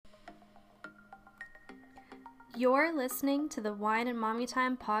You're listening to the Wine and Mommy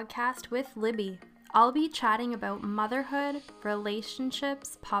Time podcast with Libby. I'll be chatting about motherhood,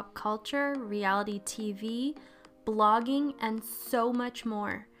 relationships, pop culture, reality TV, blogging, and so much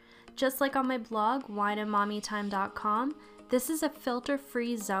more. Just like on my blog, wineandmommytime.com, this is a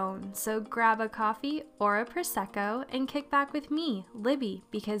filter-free zone, so grab a coffee or a Prosecco and kick back with me, Libby,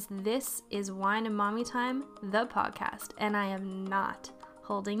 because this is Wine and Mommy Time, the podcast, and I am not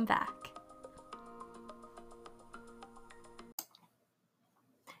holding back.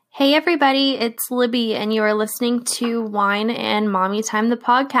 Hey everybody, it's Libby and you are listening to Wine and Mommy Time, the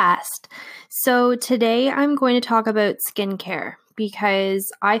podcast. So today I'm going to talk about skincare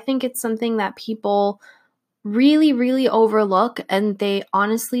because I think it's something that people really overlook and they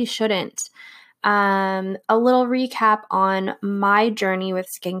honestly shouldn't. A little recap on my journey with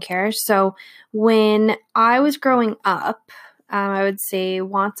skincare. So when I was growing up, I would say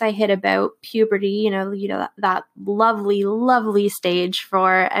once I hit about puberty, you know that lovely stage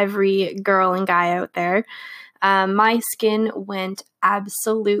for every girl and guy out there, my skin went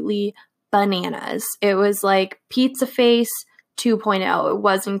absolutely bananas. It was like pizza face 2.0. It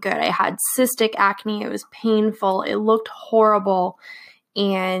wasn't good. I had cystic acne. It was painful. It looked horrible.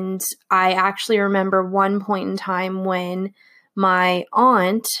 And I actually remember one point in time when my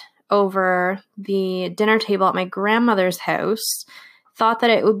aunt over the dinner table at my grandmother's house thought that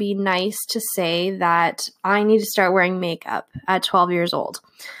it would be nice to say that I need to start wearing makeup at 12 years old.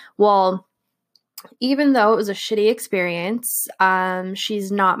 Well, even though it was a shitty experience,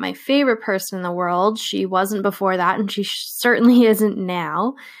 she's not my favorite person in the world. She wasn't before that, and she certainly isn't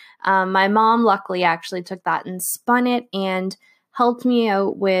now. My mom luckily actually took that and spun it and helped me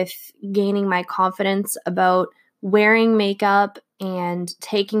out with gaining my confidence about wearing makeup and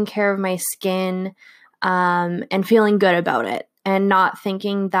taking care of my skin, and feeling good about it and not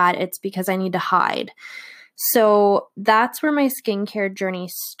thinking that it's because I need to hide. So that's where my skincare journey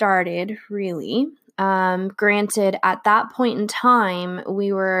started, really. Granted, at that point in time,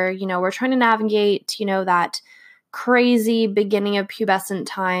 we're trying to navigate, that crazy beginning of pubescent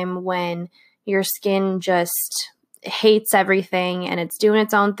time when your skin just hates everything and it's doing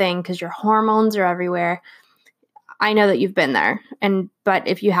its own thing because your hormones are everywhere. I know that you've been there, but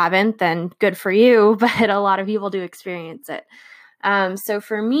if you haven't, then good for you. But a lot of people do experience it. So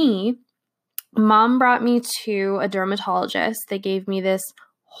for me, Mom brought me to a dermatologist. They gave me this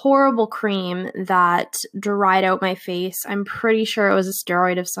horrible cream that dried out my face. I'm pretty sure it was a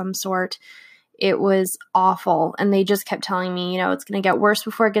steroid of some sort. It was awful. And they just kept telling me, it's going to get worse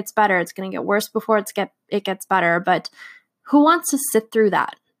before it gets better. It's going to get worse before it gets better. But who wants to sit through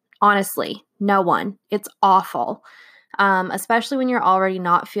that? Honestly, no one. It's awful, especially when you're already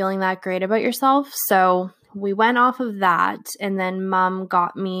not feeling that great about yourself. So we went off of that, and then Mom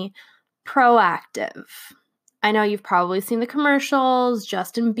got me Proactiv. I know you've probably seen the commercials,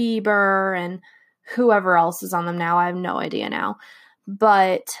 Justin Bieber and whoever else is on them now. I have no idea now.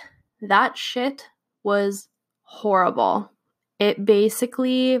 But that shit was horrible. It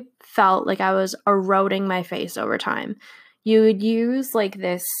basically felt like I was eroding my face over time. You would use like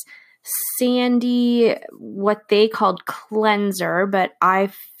this sandy, what they called cleanser, but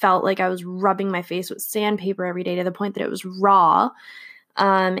I felt like I was rubbing my face with sandpaper every day to the point that it was raw.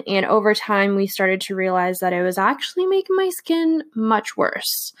 And over time, we started to realize that it was actually making my skin much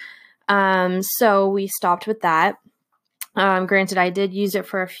worse. So we stopped with that. Granted, I did use it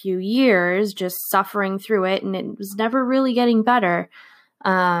for a few years, just suffering through it, and it was never really getting better.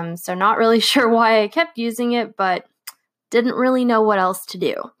 So not really sure why I kept using it, but didn't really know what else to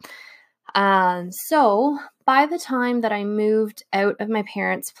do. So by the time that I moved out of my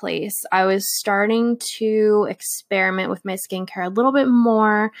parents' place, I was starting to experiment with my skincare a little bit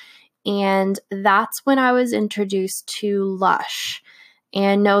more, and that's when I was introduced to Lush.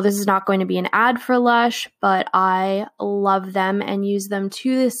 And no, this is not going to be an ad for Lush, but I love them and use them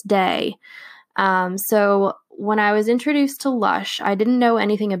to this day. So when I was introduced to Lush, I didn't know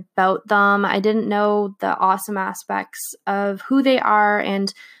anything about them. I didn't know the awesome aspects of who they are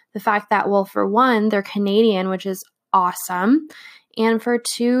and the fact that, well, for one, they're Canadian, which is awesome. And for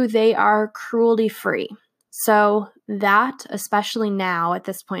two, they are cruelty-free. So that, especially now at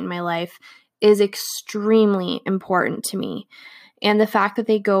this point in my life, is extremely important to me. And the fact that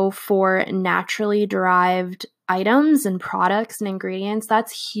they go for naturally derived items and products and ingredients,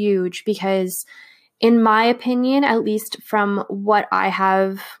 that's huge because in my opinion, at least from what I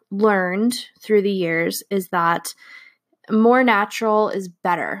have learned through the years, is that more natural is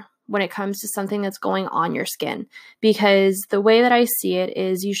better when it comes to something that's going on your skin. Because the way that I see it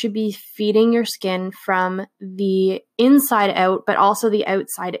is you should be feeding your skin from the inside out, but also the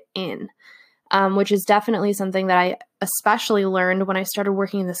outside in. which is definitely something that I especially learned when I started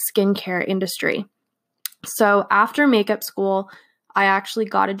working in the skincare industry. So after makeup school, I actually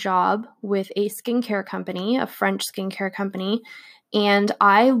got a job with a skincare company, a French skincare company, and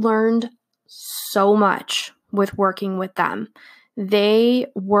I learned so much with working with them. They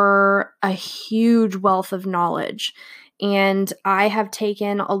were a huge wealth of knowledge, and I have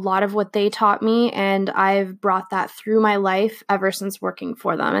taken a lot of what they taught me, and I've brought that through my life ever since working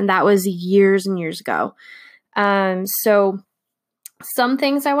for them, and that was years and years ago. So some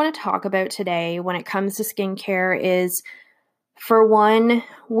things I want to talk about today when it comes to skincare is, for one,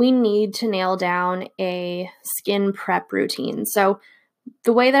 we need to nail down a skin prep routine. So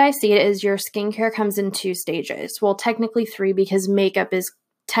the way that I see it is your skincare comes in 2 stages. Well, technically 3, because makeup is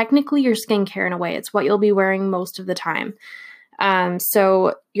technically your skincare in a way. It's what you'll be wearing most of the time.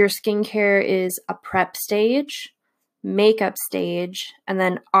 So your skincare is a prep stage, makeup stage, and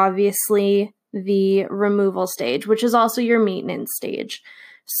then obviously the removal stage, which is also your maintenance stage.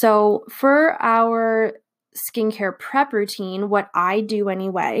 So for our skincare prep routine, what I do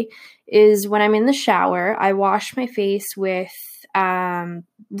anyway is when I'm in the shower, I wash my face with,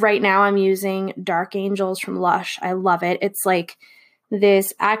 right now I'm using Dark Angels from Lush. I love it. It's like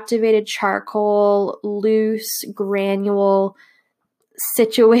this activated charcoal, loose granule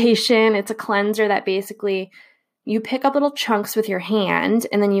situation. It's a cleanser that basically you pick up little chunks with your hand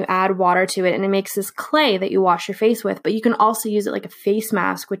and then you add water to it, and it makes this clay that you wash your face with. But you can also use it like a face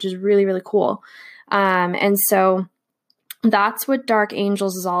mask, which is really, really cool. And so that's what Dark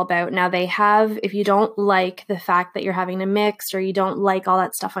Angels is all about. Now they have, if you don't like the fact that you're having to mix, or you don't like all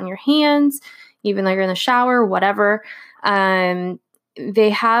that stuff on your hands, even though you're in the shower, whatever, they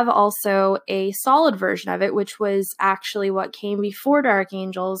have also a solid version of it, which was actually what came before Dark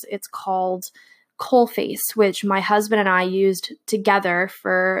Angels. It's called Coalface, which my husband and I used together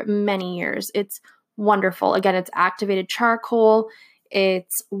for many years. It's wonderful. Again, it's activated charcoal.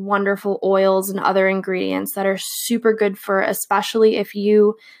 It's wonderful oils and other ingredients that are super good for, especially if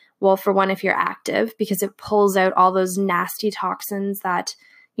you, well, for one, if you're active, because it pulls out all those nasty toxins that,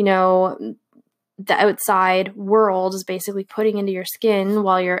 you know, the outside world is basically putting into your skin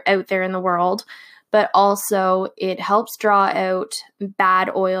while you're out there in the world. But also it helps draw out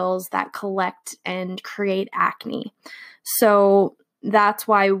bad oils that collect and create acne. So that's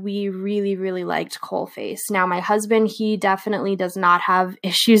why we really, really liked Coalface. Now, my husband, he definitely does not have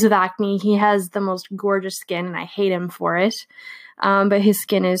issues with acne. He has the most gorgeous skin, and I hate him for it. But his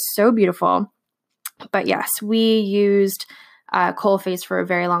skin is so beautiful. But yes, we used Coalface for a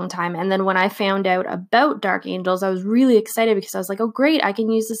very long time. And then when I found out about Dark Angels, I was really excited because I was like, oh, great, I can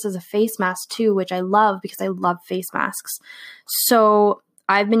use this as a face mask too, which I love because I love face masks. So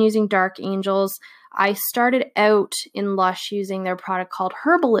I've been using Dark Angels. I started out in Lush using their product called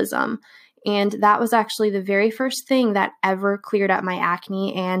Herbalism, and that was actually the very first thing that ever cleared up my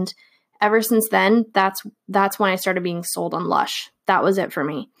acne. And ever since then, that's when I started being sold on Lush. That was it for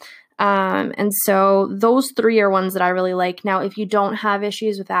me. And so those 3 are ones that I really like. Now, if you don't have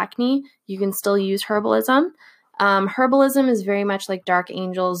issues with acne, you can still use Herbalism. Herbalism is very much like Dark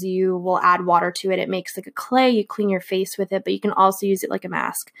Angels. You will add water to it. It makes like a clay. You clean your face with it, but you can also use it like a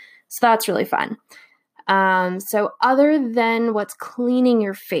mask. So that's really fun. So other than what's cleaning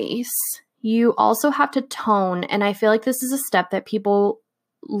your face, you also have to tone. And I feel like this is a step that people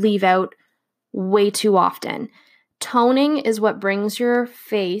leave out way too often. Toning is what brings your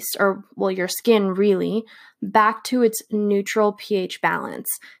face, or well, your skin really, back to its neutral pH balance.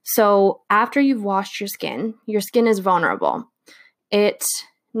 So after you've washed your skin is vulnerable. It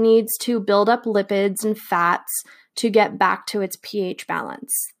needs to build up lipids and fats to get back to its pH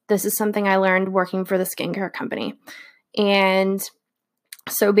balance. This is something I learned working for the skincare company. And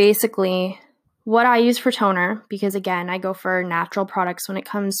so basically, what I use for toner, because again, I go for natural products when it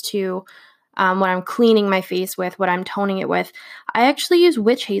comes to what I'm cleaning my face with, what I'm toning it with, I actually use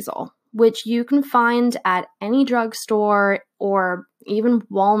witch hazel, which you can find at any drugstore or even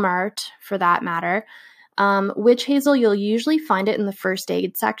Walmart for that matter. Witch hazel, you'll usually find it in the first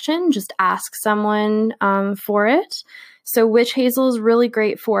aid section. Just ask someone for it. So witch hazel is really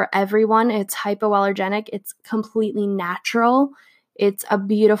great for everyone. It's hypoallergenic. It's completely natural. It's a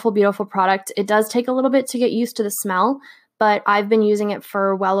beautiful, beautiful product. It does take a little bit to get used to the smell, but I've been using it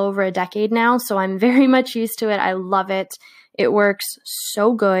for well over a decade now, so I'm very much used to it. I love it. It works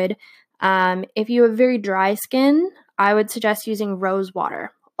so good. If you have very dry skin, I would suggest using rose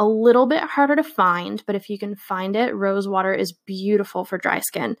water. A little bit harder to find, but if you can find it, rose water is beautiful for dry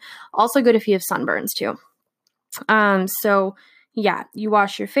skin. Also good if you have sunburns too. So yeah, you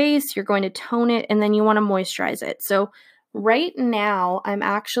wash your face, you're going to tone it, and then you want to moisturize it. So Right now, I'm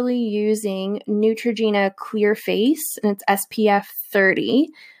actually using Neutrogena Clear Face, and it's SPF 30.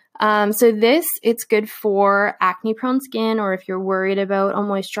 So it's good for acne-prone skin, or if you're worried about a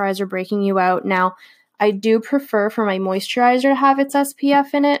moisturizer breaking you out. Now, I do prefer for my moisturizer to have its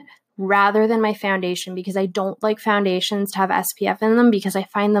SPF in it rather than my foundation, because I don't like foundations to have SPF in them because I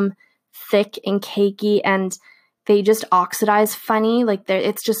find them thick and cakey and they just oxidize funny. Like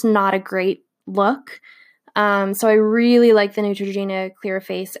it's just not a great look. So I really like the Neutrogena Clear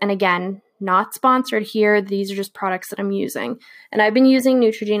Face. And again, not sponsored here. These are just products that I'm using. And I've been using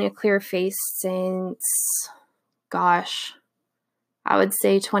Neutrogena Clear Face since, gosh, I would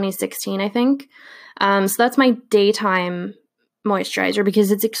say 2016, I think. So that's my daytime moisturizer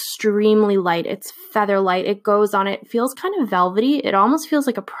because it's extremely light. It's feather light. It goes on, it feels kind of velvety. It almost feels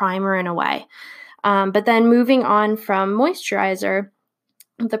like a primer in a way. But then moving on from moisturizer,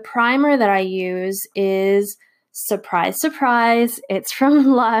 the primer that I use is, surprise, surprise, it's from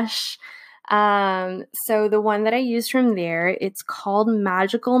Lush. So the one that I use from there, it's called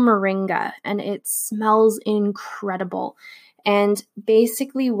Magical Moringa, and it smells incredible. And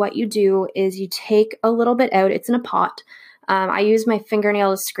basically what you do is you take a little bit out. It's in a pot. I use my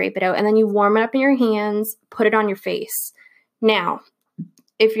fingernail to scrape it out, and then you warm it up in your hands, put it on your face. Now,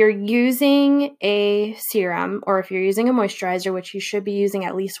 if you're using a serum or if you're using a moisturizer, which you should be using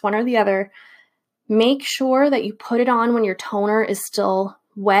at least one or the other, make sure that you put it on when your toner is still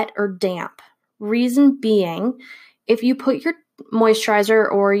wet or damp. Reason being, if you put your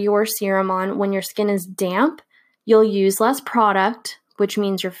moisturizer or your serum on when your skin is damp, you'll use less product, which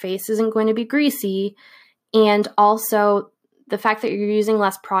means your face isn't going to be greasy. And also, the fact that you're using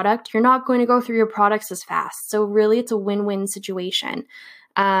less product, you're not going to go through your products as fast. So really, it's a win-win situation.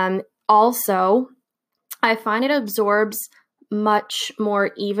 Also, I find it absorbs much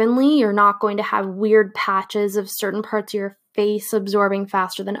more evenly. You're not going to have weird patches of certain parts of your face absorbing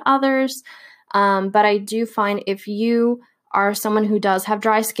faster than others. But I do find if you are someone who does have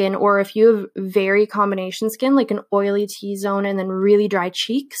dry skin, or if you have very combination skin, like an oily T-zone and then really dry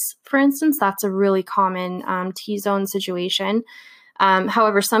cheeks, for instance, that's a really common T-zone situation.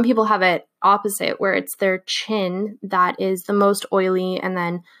 However, some people have it opposite, where it's their chin that is the most oily, and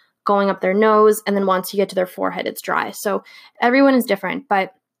then going up their nose, and then once you get to their forehead, it's dry. So everyone is different,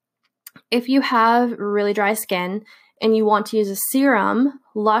 but if you have really dry skin and you want to use a serum,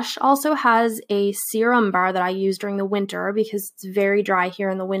 Lush also has a serum bar that I use during the winter because it's very dry here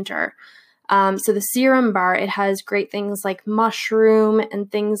in the winter. So the serum bar, it has great things like mushroom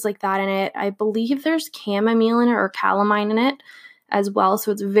and things like that in it. I believe there's chamomile in it or calamine in it as well,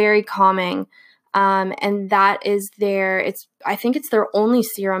 so it's very calming. And that is I think it's their only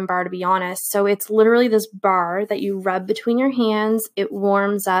serum bar, to be honest. So it's literally this bar that you rub between your hands, it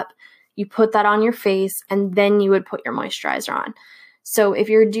warms up, you put that on your face, and then you would put your moisturizer on. So if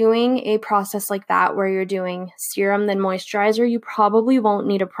you're doing a process like that, where you're doing serum then moisturizer, you probably won't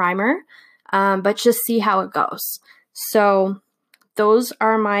need a primer, but just see how it goes. So those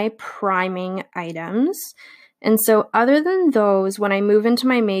are my priming items. And so other than those, when I move into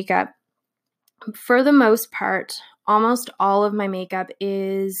my makeup, for the most part, almost all of my makeup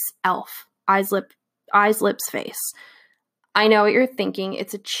is e.l.f. Eyes, Lips, Face. I know what you're thinking.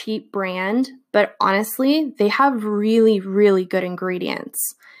 It's a cheap brand, but honestly, they have really, really good ingredients.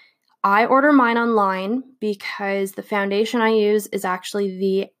 I order mine online because the foundation I use is actually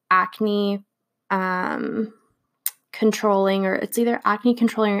the acne controlling, or it's either acne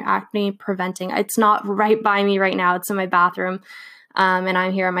controlling or acne preventing. It's not right by me right now. It's in my bathroom, and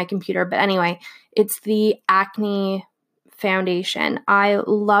I'm here on my computer. But anyway, it's the acne foundation. I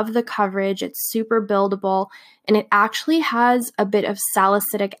love the coverage. It's super buildable, and it actually has a bit of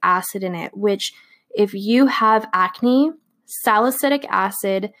salicylic acid in it, which if you have acne, salicylic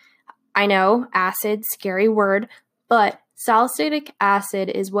acid, I know, acid, scary word, but salicylic acid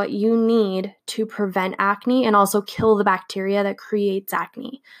is what you need to prevent acne and also kill the bacteria that creates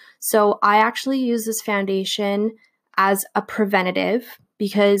acne. So I actually use this foundation as a preventative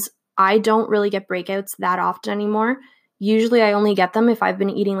because I don't really get breakouts that often anymore. Usually I only get them if I've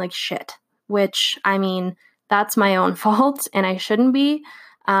been eating like shit, which, I mean, that's my own fault and I shouldn't be,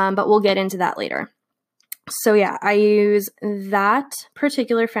 but we'll get into that later. So yeah, I use that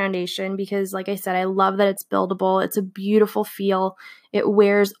particular foundation because, like I said, I love that it's buildable. It's a beautiful feel. It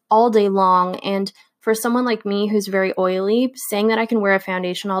wears all day long. And for someone like me who's very oily, saying that I can wear a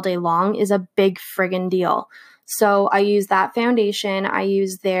foundation all day long is a big friggin' deal. So I use that foundation. I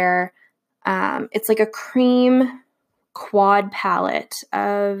use their, it's like a cream quad palette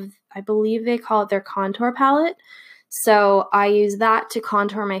of, I believe they call it their contour palette. So I use that to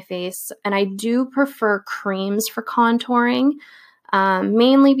contour my face, and I do prefer creams for contouring,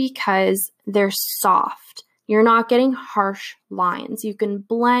 mainly because they're soft. You're not getting harsh lines. You can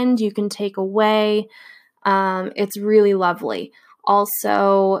blend, you can take away. It's really lovely.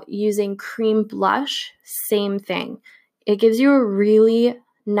 Also, using cream blush, same thing. It gives you a really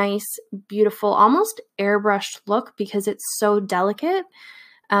nice, beautiful, almost airbrushed look because it's so delicate.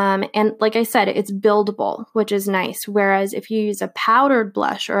 And like I said, it's buildable, which is nice. Whereas if you use a powdered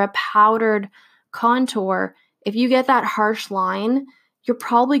blush or a powdered contour, if you get that harsh line, you're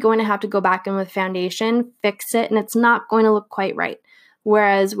probably going to have to go back in with foundation, fix it, and it's not going to look quite right.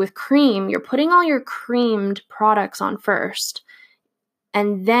 Whereas with cream, you're putting all your creamed products on first.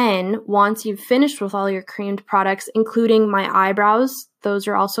 And then once you've finished with all your creamed products, including my eyebrows, those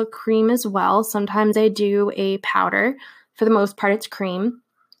are also cream as well. Sometimes I do a powder. For the most part, it's cream.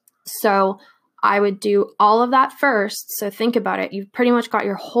 So I would do all of that first. So think about it. You've pretty much got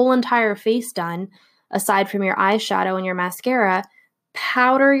your whole entire face done, aside from your eyeshadow and your mascara.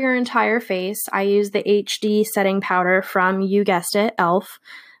 Powder your entire face. I use the HD setting powder from, you guessed it, e.l.f.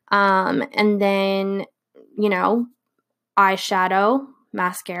 And then, eyeshadow,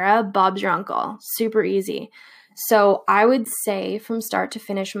 mascara, Bob's your uncle. Super easy. So I would say from start to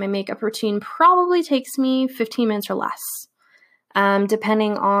finish, my makeup routine probably takes me 15 minutes or less.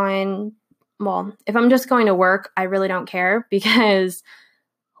 Depending on, if I'm just going to work, I really don't care because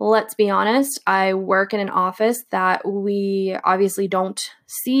let's be honest, I work in an office that we obviously don't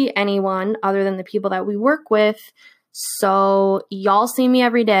see anyone other than the people that we work with. So y'all see me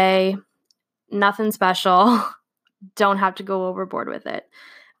every day, nothing special, don't have to go overboard with it.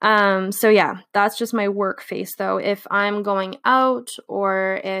 So yeah, that's just my work face though. If I'm going out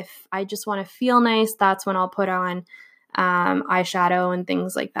or if I just want to feel nice, that's when I'll put on eyeshadow and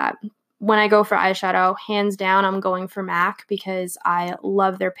things like that. When I go for eyeshadow, hands down, I'm going for MAC because I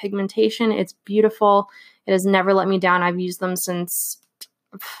love their pigmentation. It's beautiful. It has never let me down. I've used them since,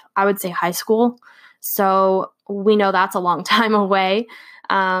 I would say, high school. So we know that's a long time away.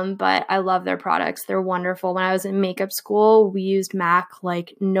 But I love their products. They're wonderful. When I was in makeup school, we used MAC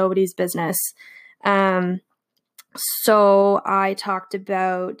like nobody's business. So I talked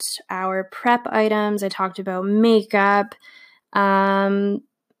about our prep items. I talked about makeup.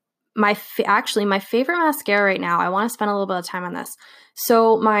 My favorite mascara right now, I want to spend a little bit of time on this.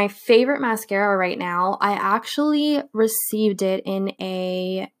 So my favorite mascara right now, I actually received it in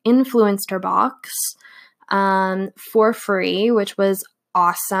a influencer box for free, which was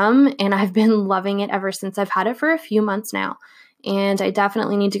awesome. And I've been loving it ever since. I've had it for a few months now. And I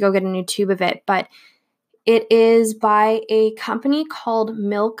definitely need to go get a new tube of it. But it is by a company called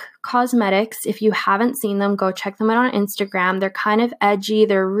Milk Cosmetics. If you haven't seen them, go check them out on Instagram. They're kind of edgy.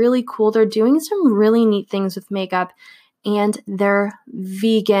 They're really cool. They're doing some really neat things with makeup, and they're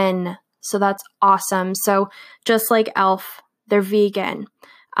vegan. So that's awesome. So just like e.l.f., they're vegan.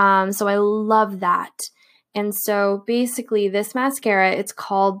 So I love that. And so basically this mascara, it's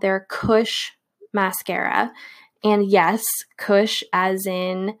called their Kush mascara. And yes, Kush as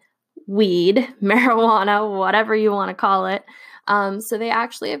in weed, marijuana, whatever you want to call it. So they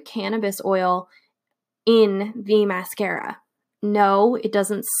actually have cannabis oil in the mascara. No, it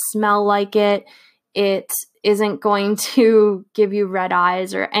doesn't smell like it. It isn't going to give you red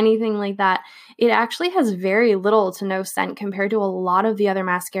eyes or anything like that. It actually has very little to no scent compared to a lot of the other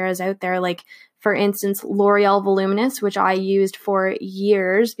mascaras out there. Like, for instance, L'Oreal Voluminous, which I used for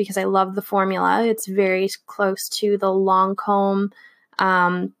years because I love the formula. It's very close to the Lancome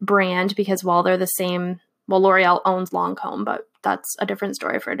brand because while they're the same, L'Oreal owns Lancome, but that's a different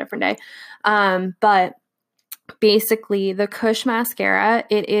story for a different day. But basically the Kush mascara,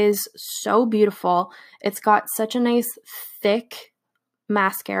 it is so beautiful. It's got such a nice thick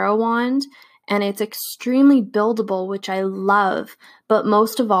mascara wand and it's extremely buildable, which I love. But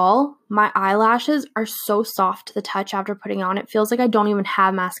most of all, my eyelashes are so soft to the touch after putting on. It feels like I don't even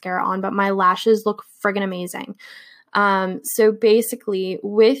have mascara on, but my lashes look friggin' amazing. So basically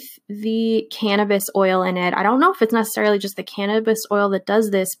with the cannabis oil in it, I don't know if it's necessarily just the cannabis oil that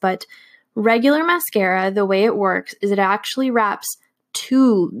does this, but regular mascara, the way it works is it actually wraps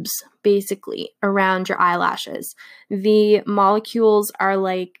tubes basically around your eyelashes. The molecules are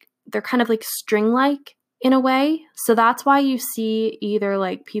they're kind of like string-like in a way. So that's why you see either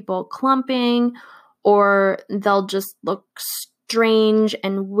like people clumping or they'll just look strange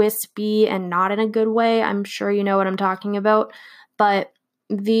and wispy and not in a good way. I'm sure you know what I'm talking about. But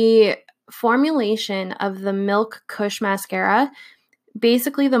the formulation of the Milk Kush mascara,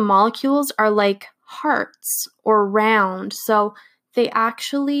 basically the molecules are like hearts or round. So they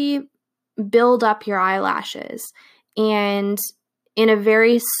actually build up your eyelashes. and in a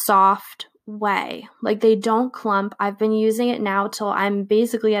very soft way. Like they don't clump. I've been using it now till I'm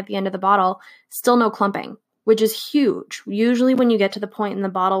basically at the end of the bottle, still no clumping, which is huge. Usually when you get to the point in the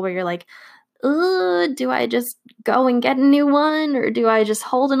bottle where you're like, do I just go and get a new one or do I just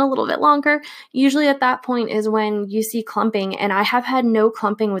hold in a little bit longer? Usually at that point is when you see clumping, and I have had no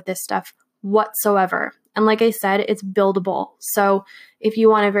clumping with this stuff whatsoever. And like I said, it's buildable. So if you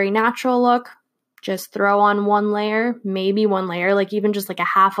want a very natural look, just throw on one layer, maybe one layer, like even just like a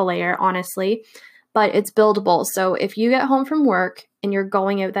half a layer, honestly, but it's buildable. So if you get home from work and you're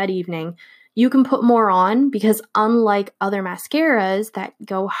going out that evening, you can put more on, because unlike other mascaras that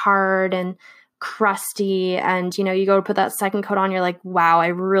go hard and crusty and, you go to put that second coat on, you're like, wow, I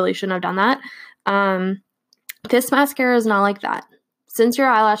really shouldn't have done that. This mascara is not like that. Since your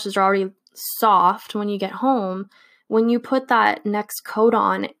eyelashes are already soft when you get home, when you put that next coat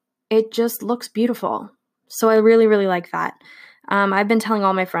on, it just looks beautiful. So I really, really like that. I've been telling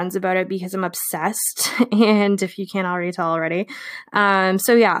all my friends about it because I'm obsessed, and if you can't already tell already.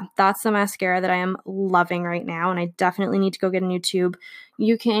 So yeah, that's the mascara that I am loving right now, and I definitely need to go get a new tube.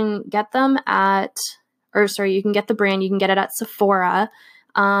 You can get them you can get the brand, you can get it at Sephora.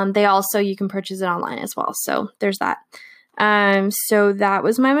 You can purchase it online as well. So there's that. So that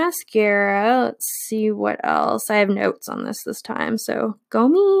was my mascara. Let's see what else. I have notes on this time. So go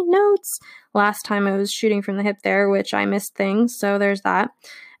me, notes. Last time I was shooting from the hip there, which I missed things. So there's that.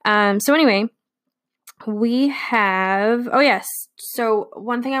 So anyway, we have, oh yes. So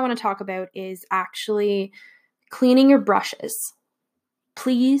one thing I want to talk about is actually cleaning your brushes.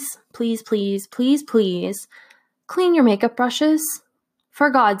 Please, please, please, please, please clean your makeup brushes, for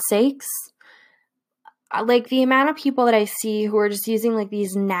God's sakes. Like the amount of people that I see who are just using like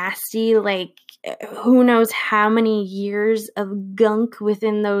these nasty, like who knows how many years of gunk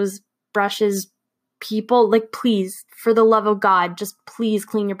within those brushes, people, like, please, for the love of God, just please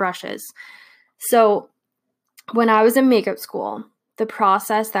clean your brushes. So when I was in makeup school, the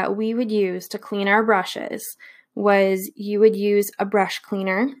process that we would use to clean our brushes was you would use a brush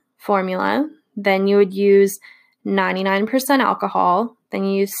cleaner formula, then you would use 99% alcohol, then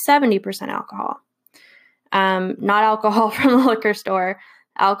you use 70% alcohol. Not alcohol from the liquor store,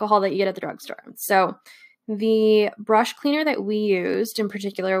 alcohol that you get at the drugstore. So the brush cleaner that we used in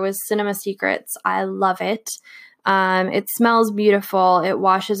particular was Cinema Secrets. I love it. It smells beautiful. It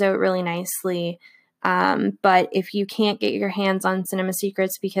washes out really nicely. But if you can't get your hands on Cinema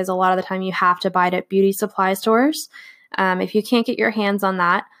Secrets, because a lot of the time you have to buy it at beauty supply stores, if you can't get your hands on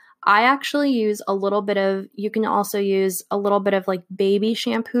that, I actually use you can also use a little bit of like baby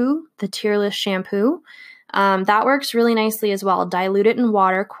shampoo, the Tearless shampoo. That works really nicely as well. Dilute it in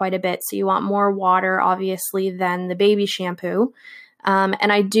water quite a bit. So you want more water, obviously, than the baby shampoo.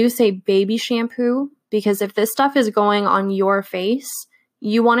 And I do say baby shampoo because if this stuff is going on your face,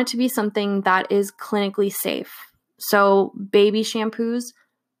 you want it to be something that is clinically safe. So baby shampoos,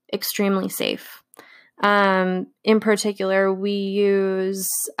 extremely safe. In particular, we use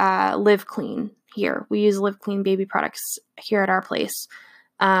Live Clean here. We use Live Clean baby products here at our place.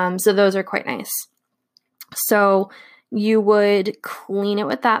 So those are quite nice. So you would clean it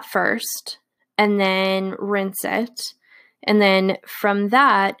with that first and then rinse it. And then from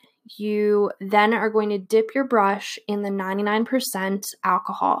that, you then are going to dip your brush in the 99%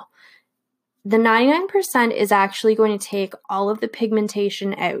 alcohol. The 99% is actually going to take all of the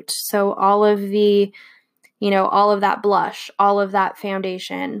pigmentation out. So all of the, all of that blush, all of that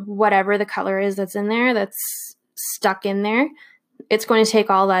foundation, whatever the color is that's in there, that's stuck in there, it's going to take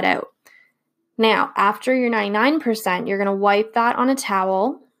all that out. Now, after your 99%, you're going to wipe that on a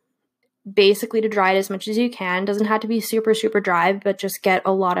towel, basically to dry it as much as you can. Doesn't have to be super, super dry, but just get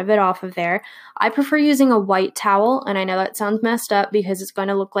a lot of it off of there. I prefer using a white towel, and I know that sounds messed up because it's going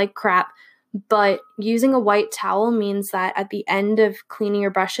to look like crap, but using a white towel means that at the end of cleaning your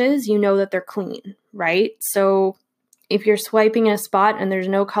brushes, you know that they're clean, right? So if you're swiping in a spot and there's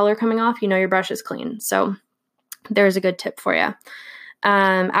no color coming off, you know your brush is clean. So there's a good tip for you.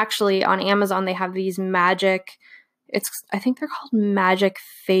 Actually, on Amazon, they have these I think they're called magic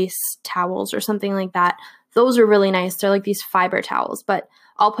face towels or something like that. Those are really nice. They're like these fiber towels, but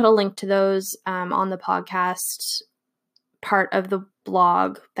I'll put a link to those on the podcast part of the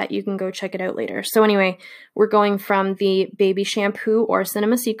blog that you can go check it out later. So anyway, we're going from the baby shampoo or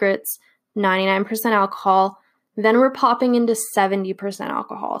Cinema Secrets, 99% alcohol. Then we're popping into 70%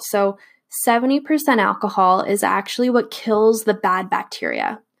 alcohol. So 70% alcohol is actually what kills the bad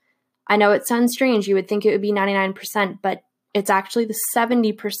bacteria. I know it sounds strange. You would think it would be 99%, but it's actually the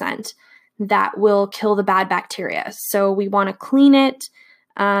 70% that will kill the bad bacteria. So we want to clean it,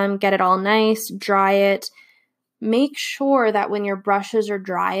 get it all nice, dry it. make sure that when your brushes are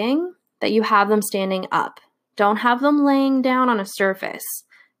drying, that you have them standing up. Don't have them laying down on a surface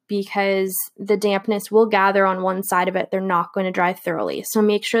because the dampness will gather on one side of it. They're not going to dry thoroughly. So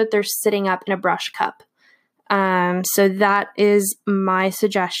make sure that they're sitting up in a brush cup. So that is my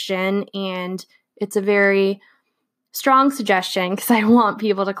suggestion, and it's a very strong suggestion because I want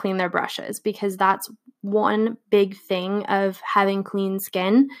people to clean their brushes, because that's one big thing of having clean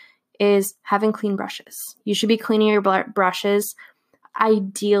skin is having clean brushes. You should be cleaning your brushes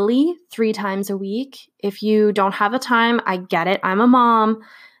ideally 3 times a week. If you don't have the time, I get it. I'm a mom.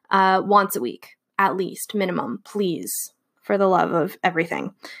 Once a week, at least, minimum, please, for the love of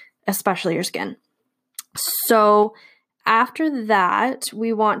everything, especially your skin. So after that,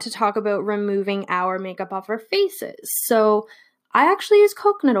 we want to talk about removing our makeup off our faces. So I actually use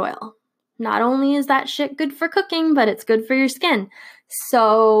coconut oil. Not only is that shit good for cooking, but it's good for your skin.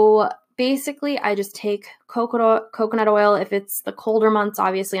 So basically, I just take coconut oil. If it's the colder months,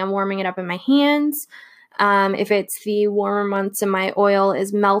 obviously, I'm warming it up in my hands. If it's the warmer months and my oil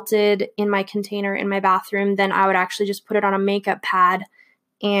is melted in my container in my bathroom, then I would actually just put it on a makeup pad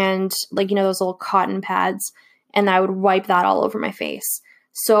and those little cotton pads, and I would wipe that all over my face.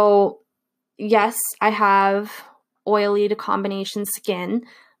 So yes, I have oily to combination skin,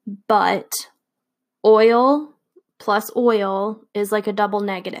 but oil plus oil is like a double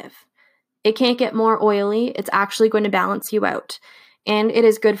negative. It can't get more oily. It's actually going to balance you out. And it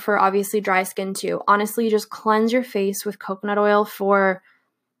is good for obviously dry skin too. Honestly, just cleanse your face with coconut oil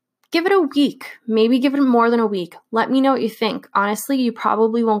give it a week. Maybe give it more than a week. Let me know what you think. Honestly, you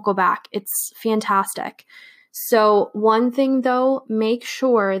probably won't go back. It's fantastic. So one thing though, make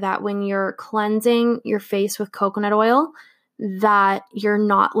sure that when you're cleansing your face with coconut oil, that you're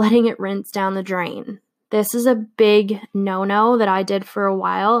not letting it rinse down the drain. This is a big no-no that I did for a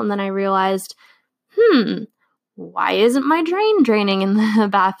while, and then I realized, why isn't my drain draining in the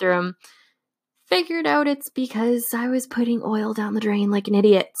bathroom? Figured out it's because I was putting oil down the drain like an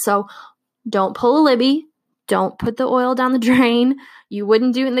idiot. So don't pull a Libby. Don't put the oil down the drain. You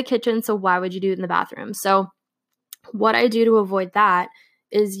wouldn't do it in the kitchen, so why would you do it in the bathroom? So what I do to avoid that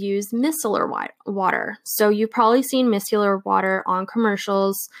is use micellar water. So you've probably seen micellar water on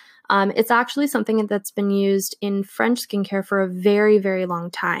commercials. It's actually something that's been used in French skincare for a very, very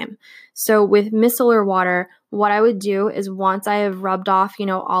long time. So with micellar water, what I would do is once I have rubbed off,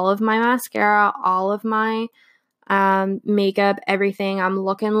 all of my mascara, all of my makeup, everything, I'm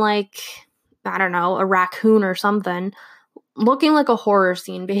looking like, I don't know, a raccoon or something, looking like a horror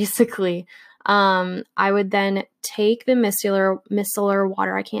scene, basically. I would then take the micellar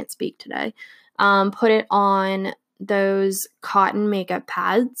water, I can't speak today, put it on those cotton makeup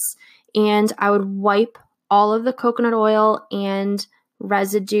pads, and I would wipe all of the coconut oil and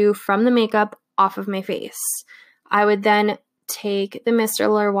residue from the makeup off of my face. I would then take the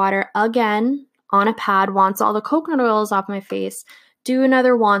micellar water again on a pad once all the coconut oil is off my face, do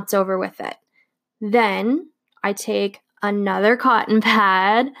another once over with it. Then I take another cotton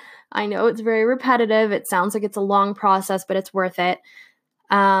pad. I know it's very repetitive. It sounds like it's a long process, but it's worth it.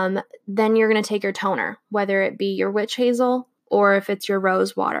 Then you're going to take your toner, whether it be your witch hazel or if it's your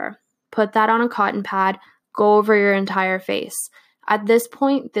rose water. Put that on a cotton pad, go over your entire face. At this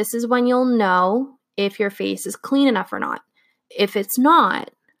point, this is when you'll know if your face is clean enough or not. If it's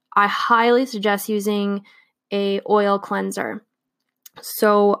not, I highly suggest using a oil cleanser.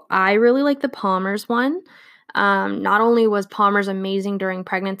 So I really like the Palmer's one. Not only was Palmer's amazing during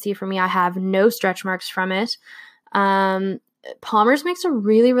pregnancy for me, I have no stretch marks from it. Palmer's makes a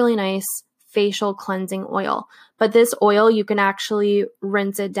really, really nice facial cleansing oil, but this oil, you can actually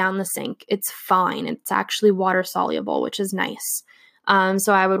rinse it down the sink. It's fine. It's actually water soluble, which is nice.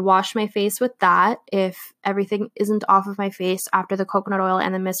 So I would wash my face with that if everything isn't off of my face after the coconut oil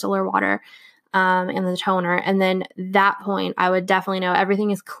and the micellar water and the toner. And then that point, I would definitely know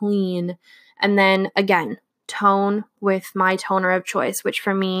everything is clean. And then again, tone with my toner of choice, which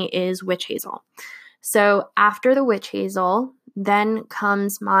for me is witch hazel. So after the witch hazel, then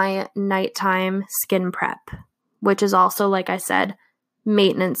comes my nighttime skin prep, which is also, like I said,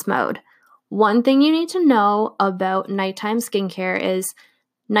 maintenance mode. One thing you need to know about nighttime skincare is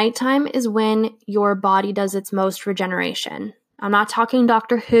nighttime is when your body does its most regeneration. I'm not talking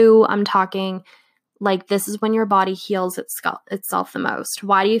Doctor Who. I'm talking like this is when your body heals itself the most.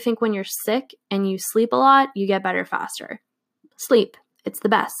 Why do you think when you're sick and you sleep a lot, you get better faster? Sleep. It's the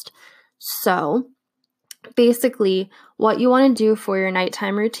best. So basically, what you want to do for your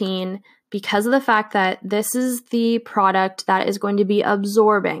nighttime routine, because of the fact that this is the product that is going to be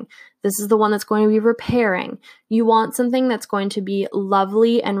absorbing, this is the one that's going to be repairing, you want something that's going to be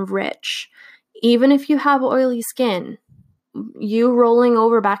lovely and rich. Even if you have oily skin, you rolling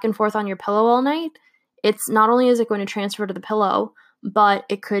over back and forth on your pillow all night, it's not only is it going to transfer to the pillow, but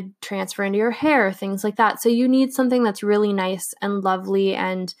it could transfer into your hair, things like that. So you need something that's really nice and lovely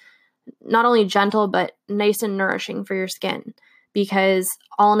and not only gentle, but nice and nourishing for your skin. Because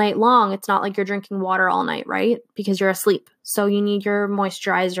all night long, it's not like you're drinking water all night, right? Because you're asleep. So you need your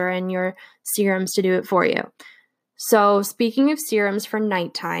moisturizer and your serums to do it for you. So speaking of serums for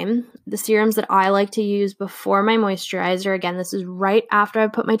nighttime, the serums that I like to use before my moisturizer, again, this is right after I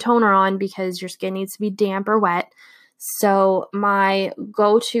put my toner on because your skin needs to be damp or wet. So my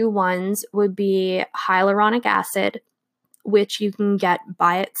go-to ones would be hyaluronic acid, which you can get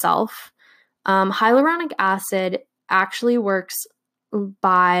by itself. Hyaluronic acid actually works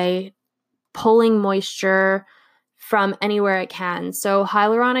by pulling moisture from anywhere it can. So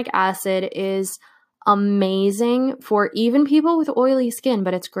hyaluronic acid is amazing for even people with oily skin,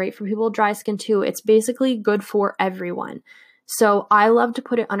 but it's great for people with dry skin too. It's basically good for everyone. So I love to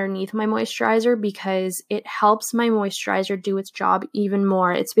put it underneath my moisturizer because it helps my moisturizer do its job even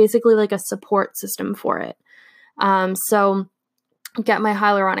more. It's basically like a support system for it. So get my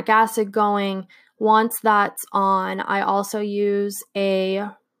hyaluronic acid going. Once that's on, I also use a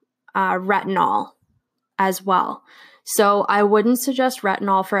retinol as well. So I wouldn't suggest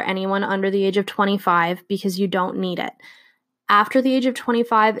retinol for anyone under the age of 25 because you don't need it. After the age of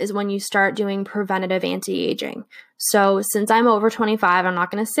 25 is when you start doing preventative anti-aging. So since I'm over 25, I'm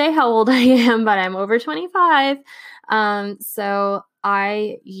not going to say how old I am, but I'm over 25. So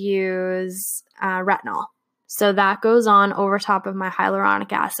I use retinol. So that goes on over top of my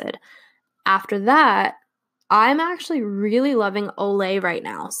hyaluronic acid. After that, I'm actually really loving Olay right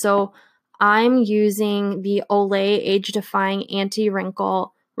now. So I'm using the Olay Age Defying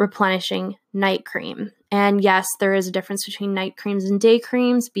Anti-Wrinkle Replenishing Night Cream. And yes, there is a difference between night creams and day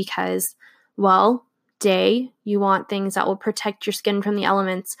creams because, well, day, you want things that will protect your skin from the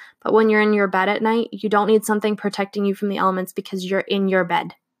elements. But when you're in your bed at night, you don't need something protecting you from the elements because you're in your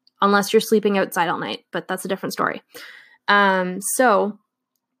bed. Unless you're sleeping outside all night, but that's a different story. So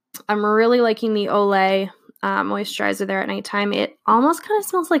I'm really liking the Olay moisturizer there at nighttime. It almost kind of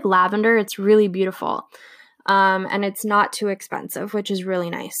smells like lavender. It's really beautiful. And it's not too expensive, which is really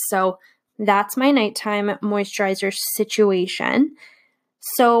nice. So that's my nighttime moisturizer situation.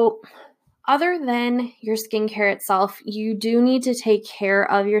 So other than your skincare itself, you do need to take care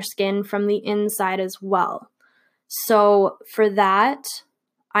of your skin from the inside as well. So for that,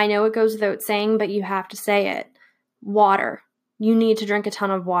 I know it goes without saying, but you have to say it. Water. You need to drink a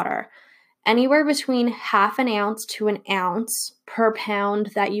ton of water. Anywhere between half an ounce to an ounce per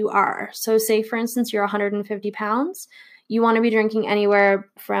pound that you are. So say, for instance, you're 150 pounds. You want to be drinking anywhere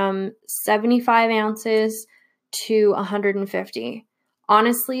from 75 ounces to 150.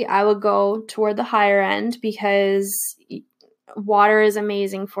 Honestly, I would go toward the higher end because water is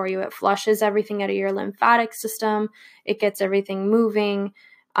amazing for you. It flushes everything out of your lymphatic system. It gets everything moving.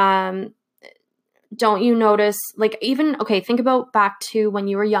 Don't you notice, like even, okay, think about back to when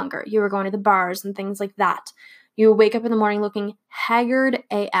you were younger. You were going to the bars and things like that. You wake up in the morning looking haggard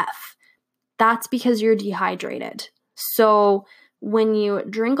AF. That's because you're dehydrated. So when you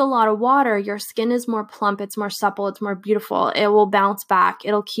drink a lot of water, your skin is more plump, it's more supple, it's more beautiful. It will bounce back.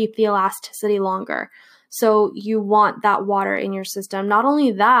 It'll keep the elasticity longer. So you want that water in your system. Not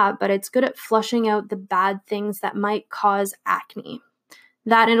only that, but it's good at flushing out the bad things that might cause acne.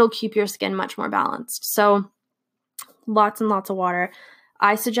 That it'll keep your skin much more balanced. So lots and lots of water.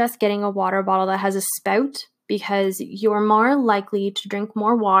 I suggest getting a water bottle that has a spout because you're more likely to drink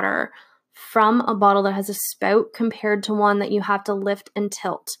more water from a bottle that has a spout compared to one that you have to lift and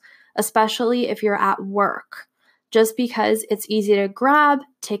tilt, especially if you're at work. Just because it's easy to grab,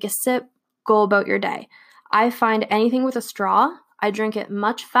 take a sip, go about your day. I find anything with a straw, I drink it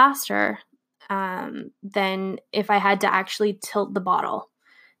much faster than if I had to actually tilt the bottle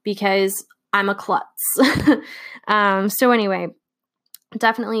because I'm a klutz. So anyway,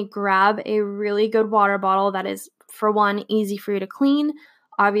 definitely grab a really good water bottle that is, for one, easy for you to clean,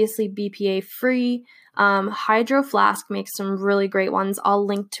 obviously BPA free. Hydro Flask makes some really great ones. I'll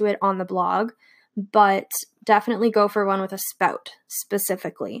link to it on the blog, but definitely go for one with a spout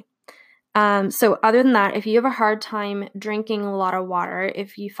specifically. So other than that, if you have a hard time drinking a lot of water,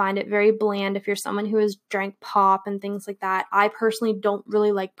 if you find it very bland, if you're someone who has drank pop and things like that, I personally don't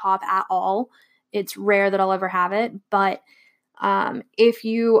really like pop at all. It's rare that I'll ever have it, but if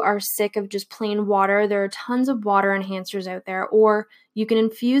you are sick of just plain water, there are tons of water enhancers out there, or you can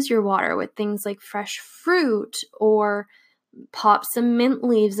infuse your water with things like fresh fruit or pop some mint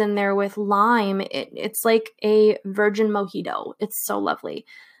leaves in there with lime. It's like a virgin mojito. It's so lovely.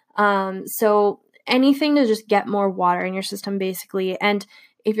 So anything to just get more water in your system, basically. And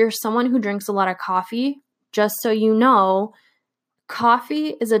if you're someone who drinks a lot of coffee, just so you know,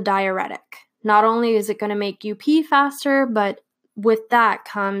 coffee is a diuretic. Not only is it going to make you pee faster, but with that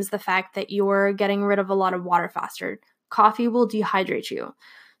comes the fact that you're getting rid of a lot of water faster. Coffee will dehydrate you.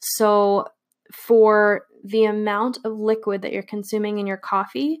 So for the amount of liquid that you're consuming in your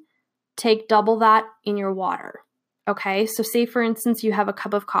coffee, take double that in your water. Okay, so say for instance you have a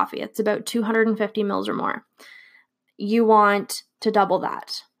cup of coffee. It's about 250 mils or more. You want to double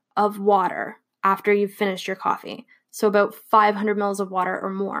that of water after you've finished your coffee. So about 500 mils of water or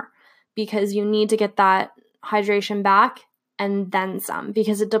more, because you need to get that hydration back and then some,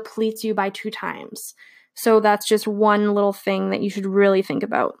 because it depletes you by 2 times. So that's just one little thing that you should really think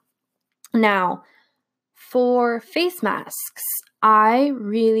about. Now, for face masks, I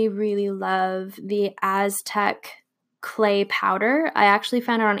really, really love the Aztec clay powder. I actually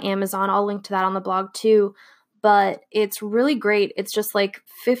found it on Amazon. I'll link to that on the blog too. But it's really great. It's just like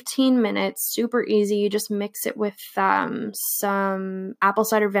 15 minutes, super easy. You just mix it with some apple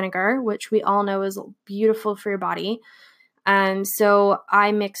cider vinegar, which we all know is beautiful for your body. So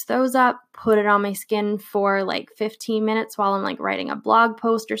I mix those up, put it on my skin for like 15 minutes while I'm like writing a blog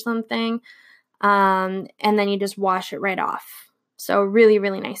post or something. And then you just wash it right off. So really,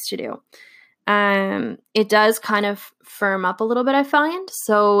 really nice to do. It does kind of firm up a little bit, I find.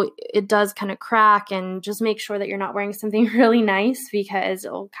 So it does kind of crack, and just make sure that you're not wearing something really nice, because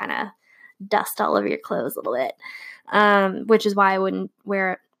it'll kind of dust all over your clothes a little bit. Which is why I wouldn't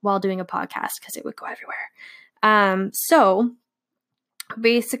wear it while doing a podcast, because it would go everywhere. So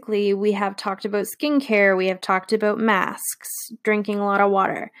basically we have talked about skincare. We have talked about masks, drinking a lot of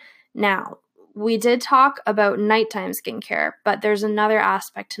water. Now, we did talk about nighttime skincare, but there's another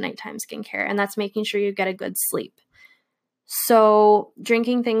aspect to nighttime skincare, and that's making sure you get a good sleep. So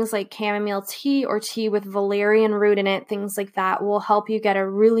drinking things like chamomile tea or tea with valerian root in it, things like that, will help you get a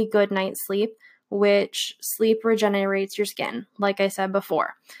really good night's sleep, which sleep regenerates your skin, like I said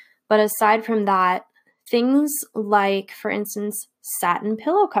before. But aside from that, things like, for instance, satin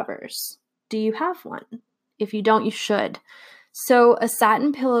pillow covers. Do you have one? If you don't, you should. So a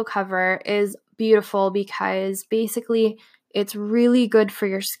satin pillow cover is beautiful because basically it's really good for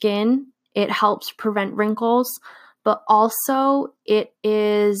your skin. It helps prevent wrinkles, but also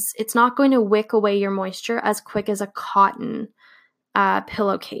it's not going to wick away your moisture as quick as a cotton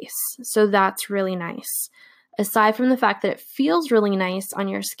pillowcase. So that's really nice. Aside from the fact that it feels really nice on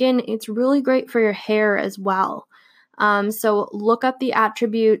your skin, it's really great for your hair as well. So look up the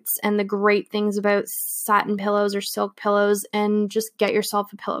attributes and the great things about satin pillows or silk pillows, and just get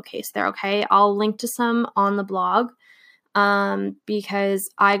yourself a pillowcase there, okay? I'll link to some on the blog, because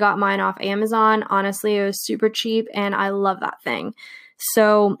I got mine off Amazon. Honestly, it was super cheap, and I love that thing.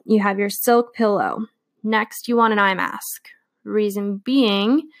 So you have your silk pillow. Next, you want an eye mask. Reason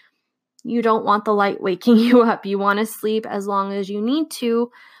being, you don't want the light waking you up. You want to sleep as long as you need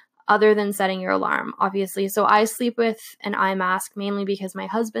to, other than setting your alarm, obviously. So I sleep with an eye mask mainly because my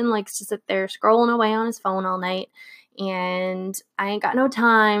husband likes to sit there scrolling away on his phone all night, and I ain't got no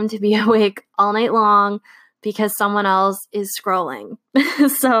time to be awake all night long because someone else is scrolling.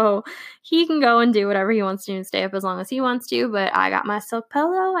 So he can go and do whatever he wants to and stay up as long as he wants to, but I got my silk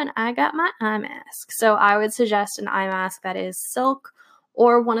pillow and I got my eye mask. So I would suggest an eye mask that is silk,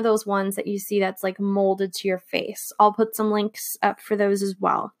 or one of those ones that you see that's like molded to your face. I'll put some links up for those as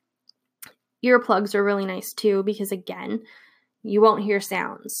well. Earplugs are really nice too, because again, you won't hear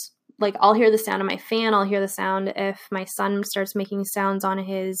sounds. Like, I'll hear the sound of my fan, I'll hear the sound if my son starts making sounds on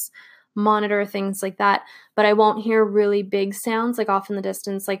his monitor, things like that, but I won't hear really big sounds like off in the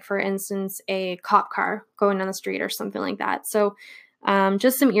distance, like for instance, a cop car going down the street or something like that. So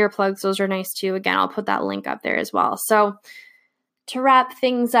just some earplugs, those are nice too. Again, I'll put that link up there as well. So to wrap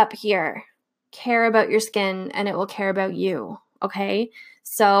things up here, care about your skin and it will care about you, okay?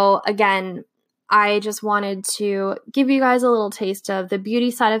 So again, I just wanted to give you guys a little taste of the beauty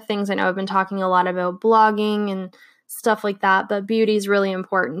side of things. I know I've been talking a lot about blogging and stuff like that, but beauty is really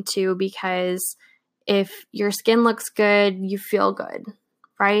important too, because if your skin looks good, you feel good,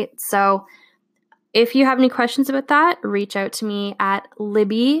 right? So if you have any questions about that, reach out to me at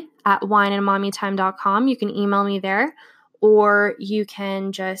libby@wineandmommytime.com. You can email me there, or you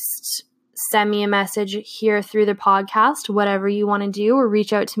can just send me a message here through the podcast, whatever you want to do, or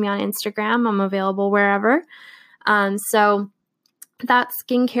reach out to me on Instagram. I'm available wherever. So that's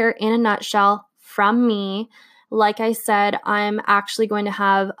skincare in a nutshell from me. Like I said, I'm actually going to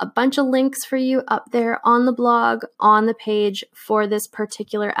have a bunch of links for you up there on the blog, on the page for this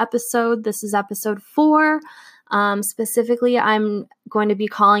particular episode. This is episode 4. Specifically, I'm going to be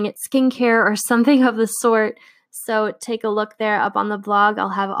calling it skincare or something of the sort. So take a look there up on the blog. I'll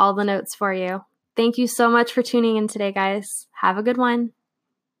have all the notes for you. Thank you so much for tuning in today, guys. Have a good one.